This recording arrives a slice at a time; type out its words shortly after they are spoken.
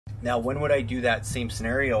Now, when would I do that same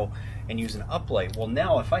scenario and use an uplight? Well,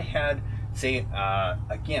 now if I had, say,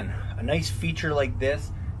 again, a nice feature like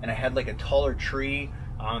this, and I had like a taller tree,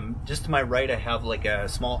 just to my right I have like a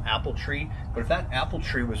small apple tree, but if that apple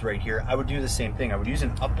tree was right here, I would do the same thing. I would use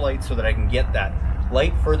an uplight so that I can get that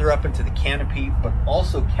light further up into the canopy, but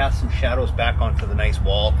also cast some shadows back onto the nice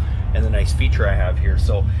wall and the nice feature I have here.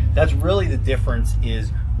 So that's really the difference,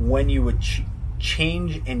 is when you would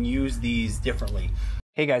change and use these differently.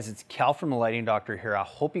 Hey guys, it's Cal from the Lighting Doctor here. I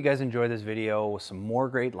hope you guys enjoyed this video with some more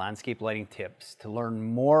great landscape lighting tips. To learn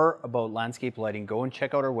more about landscape lighting, go and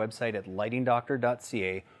check out our website at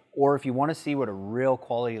lightingdoctor.ca, or if you want to see what a real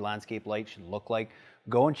quality landscape light should look like,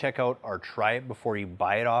 go and check out our Try It Before You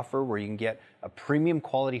Buy It offer, where you can get a premium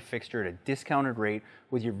quality fixture at a discounted rate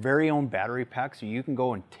with your very own battery pack, so you can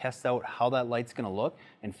go and test out how that light's going to look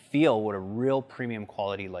and feel what a real premium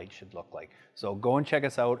quality light should look like. So go and check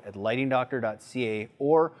us out at lightingdoctor.ca,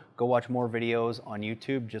 or go watch more videos on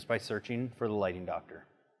YouTube just by searching for the Lighting Doctor.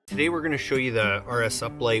 Today we're going to show you the RS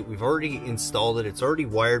Up Light. We've already installed it, it's already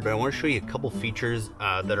wired, but I want to show you a couple features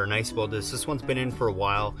that are nice about this. This one's been in for a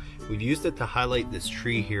while. We've used it to highlight this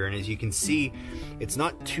tree here, and as you can see, it's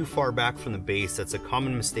not too far back from the base. That's a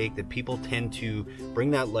common mistake, that people tend to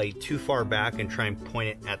bring that light too far back and try and point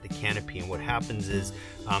it at the canopy, and what happens is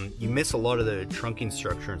you miss a lot of the trunking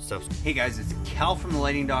structure and stuff. Hey guys, it's Cal from the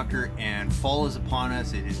Lighting Doctor, and fall is upon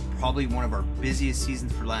us. It is probably one of our busiest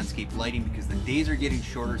seasons for landscape lighting because the days are getting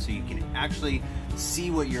shorter, so you can actually see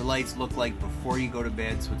what your lights look like before you go to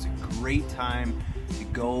bed. So it's a great time to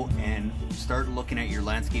go and start looking at your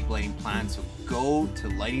landscape lighting plan. So go to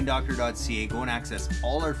lightingdoctor.ca, go and access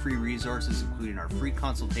all our free resources, including our free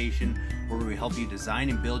consultation where we help you design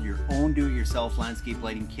and build your own do-it-yourself landscape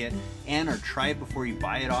lighting kit, and our Try It Before You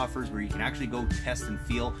Buy It offers, where you can actually go test and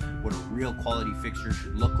feel what a real quality fixture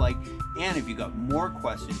should look like. And if you got more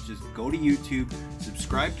questions, just go to YouTube,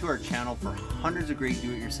 subscribe to our channel for hundreds of great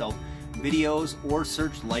do-it-yourself videos, or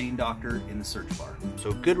search Lighting Doctor in the search bar.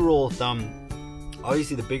 So good rule of thumb,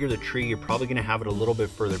 obviously the bigger the tree, you're probably going to have it a little bit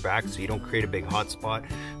further back so you don't create a big hot spot,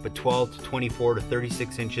 but 12 to 24 to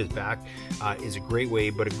 36 inches back is a great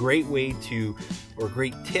way. But a great way to, or a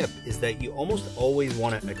great tip, is that you almost always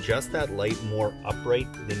want to adjust that light more upright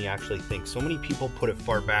than you actually think. So many people put it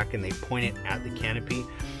far back and they point it at the canopy,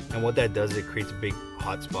 and what that does is it creates a big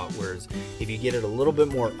hot spot, whereas if you get it a little bit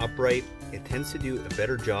more upright, it tends to do a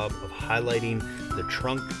better job of highlighting the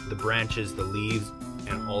trunk, the branches, the leaves,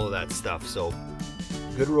 and all of that stuff. So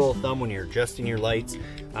good rule of thumb when you're adjusting your lights,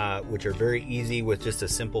 which are very easy with just a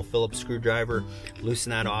simple Phillips screwdriver, loosen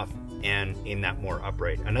that off and aim that more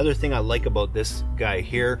upright. Another thing I like about this guy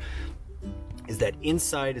here is that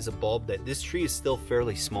inside is a bulb, that this tree is still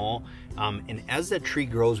fairly small, and as that tree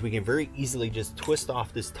grows, we can very easily just twist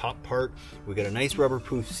off this top part. We got a nice rubber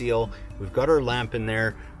proof seal, we've got our lamp in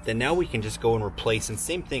there, then now we can just go and replace. And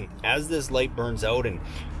same thing, as this light burns out in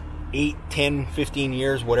 8, 10, 15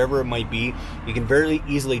 years, whatever it might be, you can very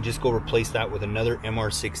easily just go replace that with another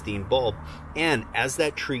MR16 bulb. And as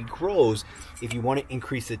that tree grows, if you want to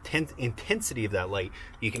increase the intensity of that light,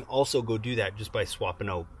 you can also go do that just by swapping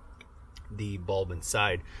out the bulb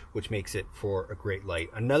inside, which makes it for a great light.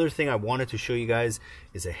 Another thing I wanted to show you guys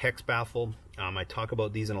is a hex baffle. I talk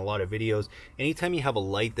about these in a lot of videos. Anytime you have a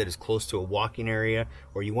light that is close to a walking area,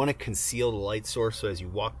 or you want to conceal the light source so as you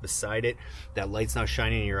walk beside it, that light's not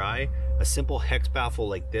shining in your eye, a simple hex baffle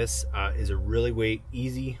like this is a really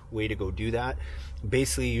easy way to go do that.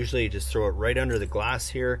 Basically, usually you just throw it right under the glass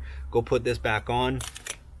here, go put this back on,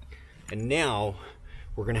 and now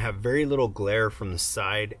we're going to have very little glare from the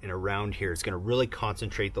side and around here. It's going to really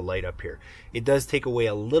concentrate the light up here. It does take away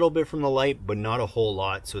a little bit from the light, but not a whole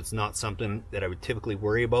lot, so it's not something that I would typically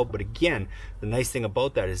worry about. But again, the nice thing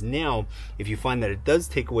about that is now, if you find that it does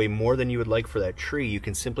take away more than you would like for that tree, you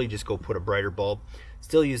can simply just go put a brighter bulb,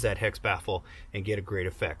 still use that hex baffle, and get a great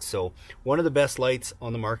effect. So one of the best lights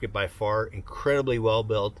on the market by far, incredibly well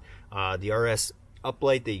built. The RS Up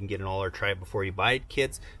Light that you can get in all our Try It Before You Buy It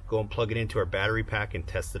kits. Go and plug it into our battery pack and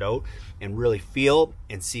test it out and really feel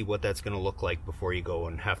and see what that's going to look like before you go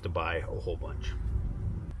and have to buy a whole bunch.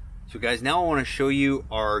 So guys, now I want to show you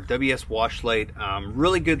our WS wash light.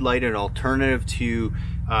 Really good light, an alternative to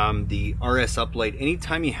the RS Up Light.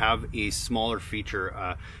 Anytime you have a smaller feature,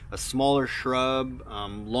 a smaller shrub,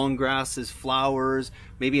 long grasses, flowers,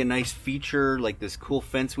 maybe a nice feature like this cool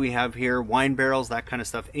fence we have here, wine barrels, that kind of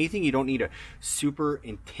stuff, anything you don't need a super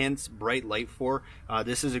intense bright light for,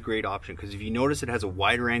 this is a great option, because if you notice, it has a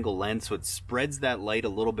wider angle lens, so it spreads that light a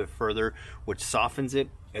little bit further, which softens it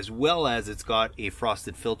as well as it's got a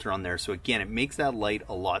frosted filter on there. So again, it makes that light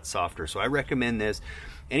a lot softer. So I recommend this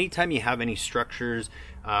anytime you have any structures,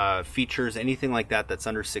 features, anything like that that's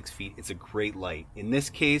under 6 feet. It's a great light. In this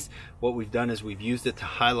case, what we've done is we've used it to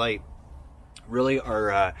highlight really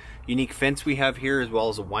our unique fence we have here, as well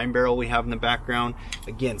as a wine barrel we have in the background.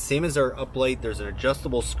 Again, same as our uplight, there's an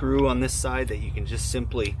adjustable screw on this side that you can just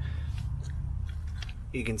simply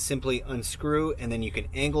unscrew, and then you can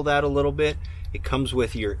angle that a little bit. It comes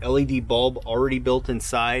with your LED bulb already built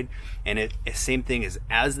inside, and same thing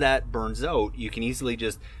as that burns out, you can easily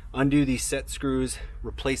just undo these set screws,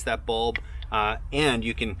 replace that bulb, and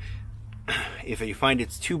you can, if you find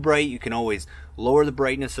it's too bright, you can always lower the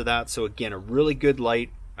brightness of that. So again, a really good light,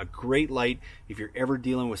 a great light if you're ever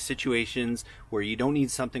dealing with situations where you don't need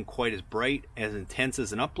something quite as bright, as intense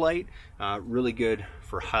as an uplight. Really good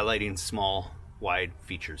for highlighting small, wide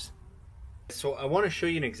features. So I want to show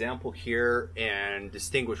you an example here and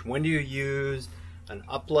distinguish when do you use an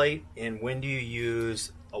uplight and when do you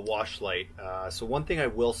use a wash light. So one thing I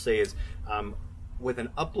will say is with an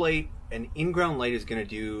uplight, an in-ground light is going to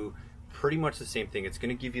do pretty much the same thing. It's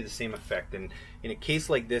going to give you the same effect. And in a case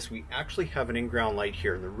like this, we actually have an in-ground light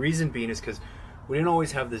here. And the reason being is because we didn't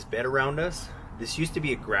always have this bed around us. This used to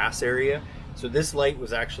be a grass area, so this light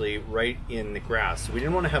was actually right in the grass. So we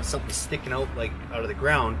didn't want to have something sticking out like out of the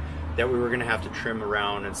ground that we were going to have to trim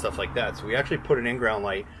around and stuff like that. So we actually put an in-ground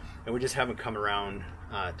light, and we just haven't come around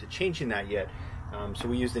to changing that yet. So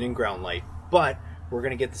we used an in-ground light, but we're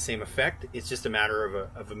going to get the same effect. It's just a matter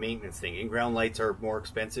of a maintenance thing. In-ground lights are more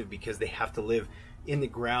expensive because they have to live in the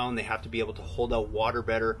ground. They have to be able to hold out water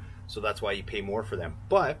better, so that's why you pay more for them.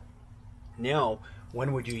 But now,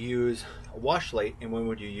 when would you use a wash light and when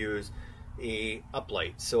would you use a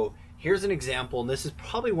uplight? So here's an example, and this is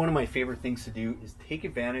probably one of my favorite things to do, is take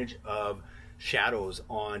advantage of shadows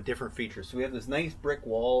on different features. So we have this nice brick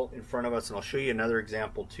wall in front of us, and I'll show you another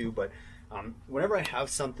example too, but whenever I have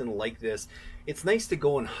something like this, it's nice to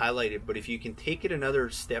go and highlight it, but if you can take it another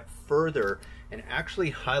step further and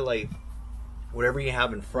actually highlight whatever you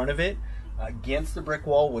have in front of it against the brick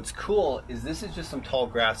wall. What's cool is this is just some tall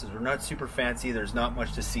grasses. We're not super fancy, there's not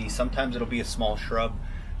much to see. Sometimes it'll be a small shrub.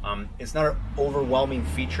 It's not an overwhelming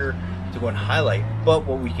feature to go and highlight, but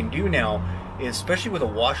what we can do now is, especially with a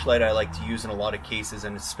wash light I like to use in a lot of cases,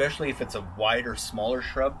 and especially if it's a wider, smaller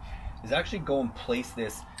shrub, is actually go and place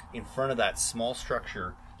this in front of that small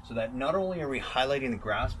structure, so that not only are we highlighting the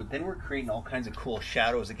grass, but then we're creating all kinds of cool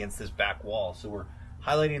shadows against this back wall. So we're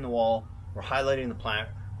highlighting the wall, we're highlighting the plant,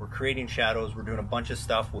 we're creating shadows, we're doing a bunch of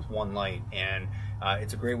stuff with one light, and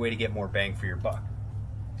it's a great way to get more bang for your buck.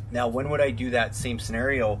 Now, when would I do that same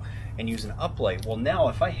scenario and use an uplight? Well, now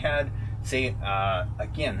if I had, say,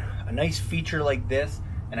 again, a nice feature like this,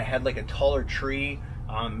 and I had like a taller tree,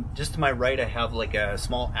 just to my right I have like a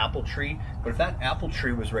small apple tree, but if that apple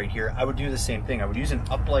tree was right here, I would do the same thing. I would use an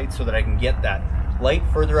uplight so that I can get that light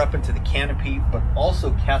further up into the canopy, but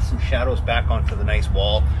also cast some shadows back onto the nice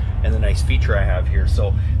wall and the nice feature I have here.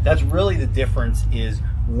 So that's really the difference, is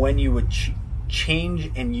when you would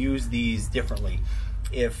change and use these differently.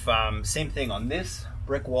 If same thing on this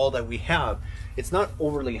brick wall that we have, it's not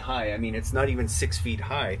overly high. I mean, it's not even 6 feet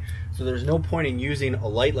high, so there's no point in using a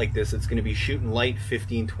light like this. It's going to be shooting light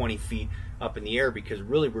 15-20 feet up in the air, because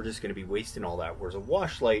really we're just going to be wasting all that. Whereas a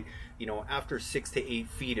wash light, you know, after 6 to 8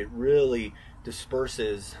 feet, it really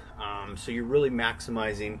disperses, so you're really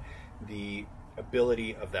maximizing the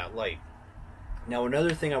ability of that light. Now,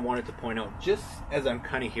 another thing I wanted to point out, just as I'm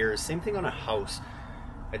kind of here, is same thing on a house.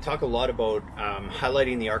 I talk a lot about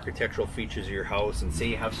highlighting the architectural features of your house, and say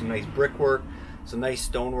you have some nice brickwork, some nice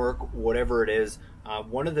stonework, whatever it is.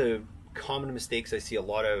 One of the common mistakes I see a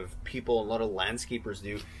lot of people, a lot of landscapers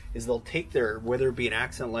do, is they'll take their, whether it be an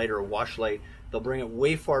accent light or a wash light, they'll bring it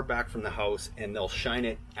way far back from the house and they'll shine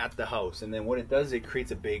it at the house, and then what it does is it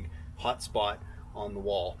creates a big hot spot on the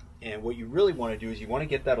wall. And what you really want to do is you want to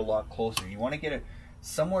get that a lot closer. You want to get it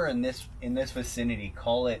somewhere in this vicinity,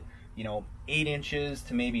 call it, you know, 8 inches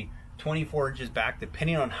to maybe 24 inches back,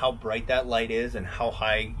 depending on how bright that light is and how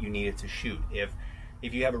high you need it to shoot.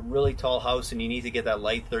 If you have a really tall house and you need to get that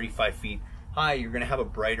light 35 feet high, you're going to have a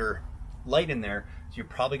brighter light in there, so you're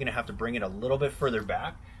probably going to have to bring it a little bit further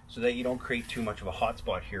back so that you don't create too much of a hot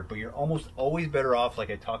spot here. But you're almost always better off, like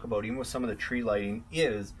I talk about even with some of the tree lighting,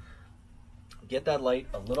 is get that light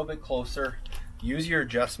a little bit closer, use your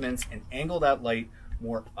adjustments, and angle that light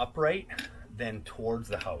more upright than towards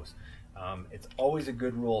the house. It's always a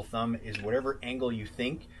good rule of thumb, is whatever angle you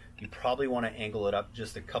think, you probably want to angle it up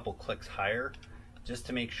just a couple clicks higher, just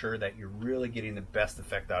to make sure that you're really getting the best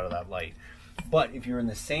effect out of that light. But if you're in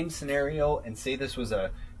the same scenario and say this was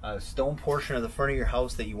a stone portion of the front of your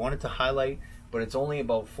house that you wanted to highlight, but it's only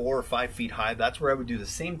about 4 or 5 feet high, that's where I would do the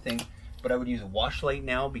same thing, but I would use a wash light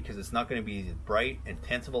now because it's not going to be as bright,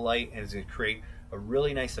 intense of a light, and it's going to create a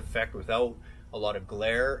really nice effect without a lot of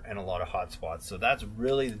glare and a lot of hot spots. So that's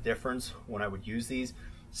really the difference when I would use these.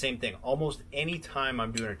 Same thing, almost any time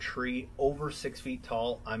I'm doing a tree over 6 feet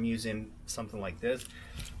tall, I'm using something like this.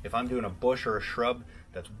 If I'm doing a bush or a shrub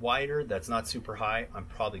that's wider, that's not super high, I'm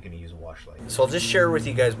probably going to use a wash light. So I'll just share with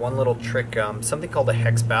you guys one little trick, something called a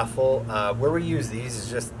Hex Baffle. Where we use these is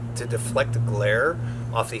just to deflect the glare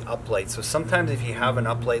off the uplight. So sometimes if you have an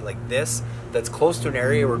uplight like this that's close to an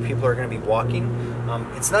area where people are going to be walking,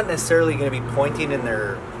 it's not necessarily going to be pointing in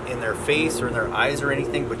their face or in their eyes or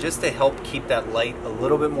anything, but just to help keep that light a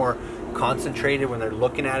little bit more concentrated when they're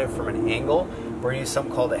looking at it from an angle, we're going to use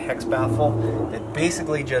something called a Hex Baffle that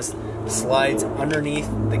basically just slides underneath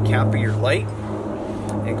the cap of your light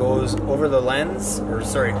and goes over the lens, or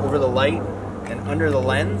sorry, over the light and under the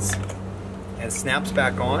lens and snaps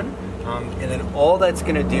back on. And then all that's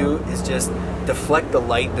going to do is just deflect the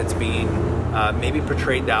light that's being maybe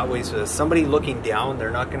portrayed that way, so that somebody looking down,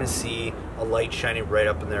 they're not going to see a light shining right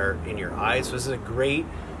up in your eyes. So this is a great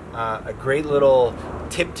little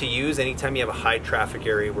tip to use anytime you have a high traffic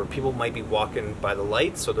area where people might be walking by the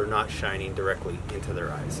light, so they're not shining directly into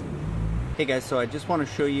their eyes. Hey guys, so I just want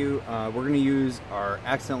to show you, we're going to use our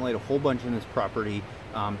accent light a whole bunch in this property.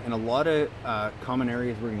 And a lot of common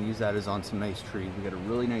areas we're going to use that is on some nice trees. We got a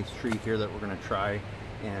really nice tree here that we're going to try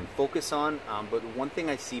and focus on. But one thing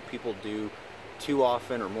I see people do too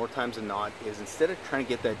often, or more times than not, is instead of trying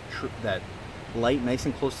to get that light nice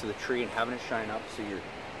and close to the tree and having it shine up, so you're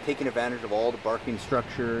taking advantage of all the barking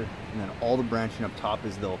structure and then all the branching up top,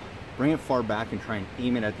 is they'll bring it far back and try and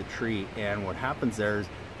aim it at the tree. And what happens there is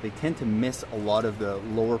they tend to miss a lot of the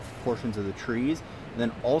lower portions of the trees. And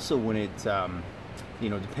then also when it's you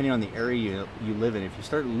know, depending on the area you live in, if you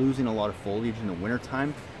start losing a lot of foliage in the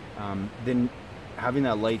wintertime, then having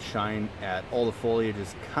that light shine at all the foliage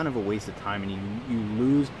is kind of a waste of time, and you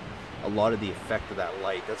lose a lot of the effect of that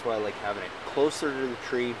light. That's why I like having it closer to the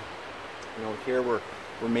tree. You know, here we're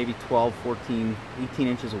maybe 12, 14, 18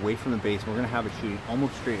 inches away from the base. We're going to have it shooting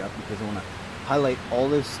almost straight up because I want to highlight all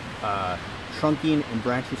this trunking and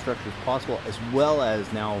branching structure as possible, as well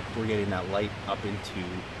as now we're getting that light up into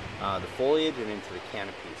the foliage and into the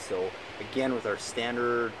canopy. So again, with our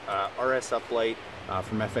standard RS uplight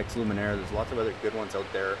from FX Luminaire, there's lots of other good ones out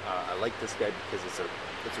there. I like this guy because it's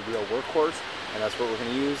a real workhorse, and that's what we're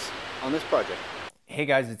going to use on this project. Hey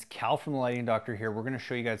guys, it's Cal from the Lighting Doctor here. We're going to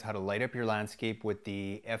show you guys how to light up your landscape with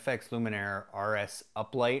the FX Luminaire RS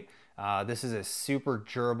uplight. This is a super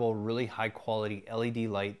durable, really high quality LED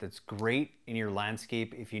light that's great in your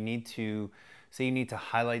landscape if you need to, say you need to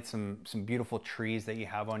highlight some beautiful trees that you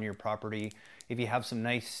have on your property. If you have some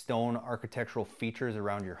nice stone architectural features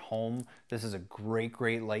around your home, this is a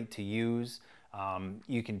great light to use.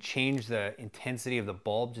 You can change the intensity of the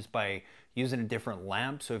bulb just by using a different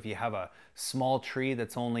lamp. So if you have a small tree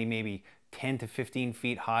that's only maybe 10 to 15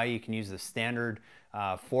 feet high, you can use the standard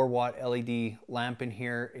 4-watt LED lamp in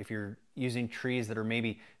here. If you're using trees that are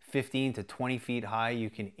maybe 15 to 20 feet high, you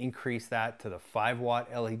can increase that to the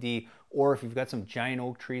 5-watt LED. Or if you've got some giant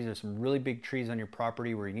oak trees or some really big trees on your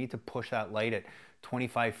property where you need to push that light at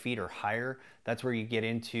 25 feet or higher, that's where you get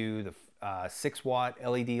into the 6-watt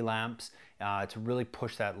LED lamps to really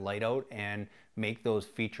push that light out and make those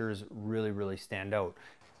features really stand out.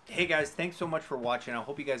 Hey guys, thanks so much for watching. I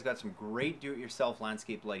hope you guys got some great do-it-yourself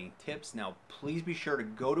landscape lighting tips. Now please be sure to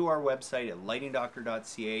go to our website at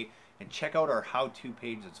lightingdoctor.ca and check out our how-to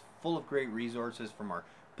page. It's full of great resources, from our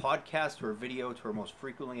podcast to our video to our most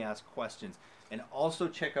frequently asked questions. And also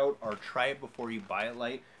check out our try it before you buy it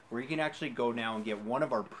light, where you can actually go now and get one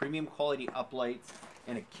of our premium quality uplights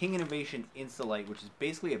and a King Innovation Insta-Light, which is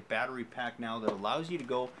basically a battery pack now that allows you to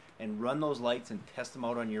go and run those lights and test them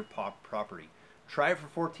out on your property. Try it for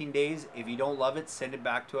 14 days. If you don't love it, send it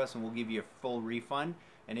back to us and we'll give you a full refund.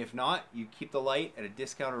 And if not, you keep the light at a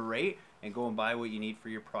discounted rate and go and buy what you need for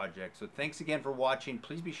your project. So thanks again for watching.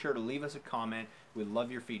 Please be sure to leave us a comment. We'd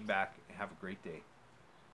love your feedback. Have a great day.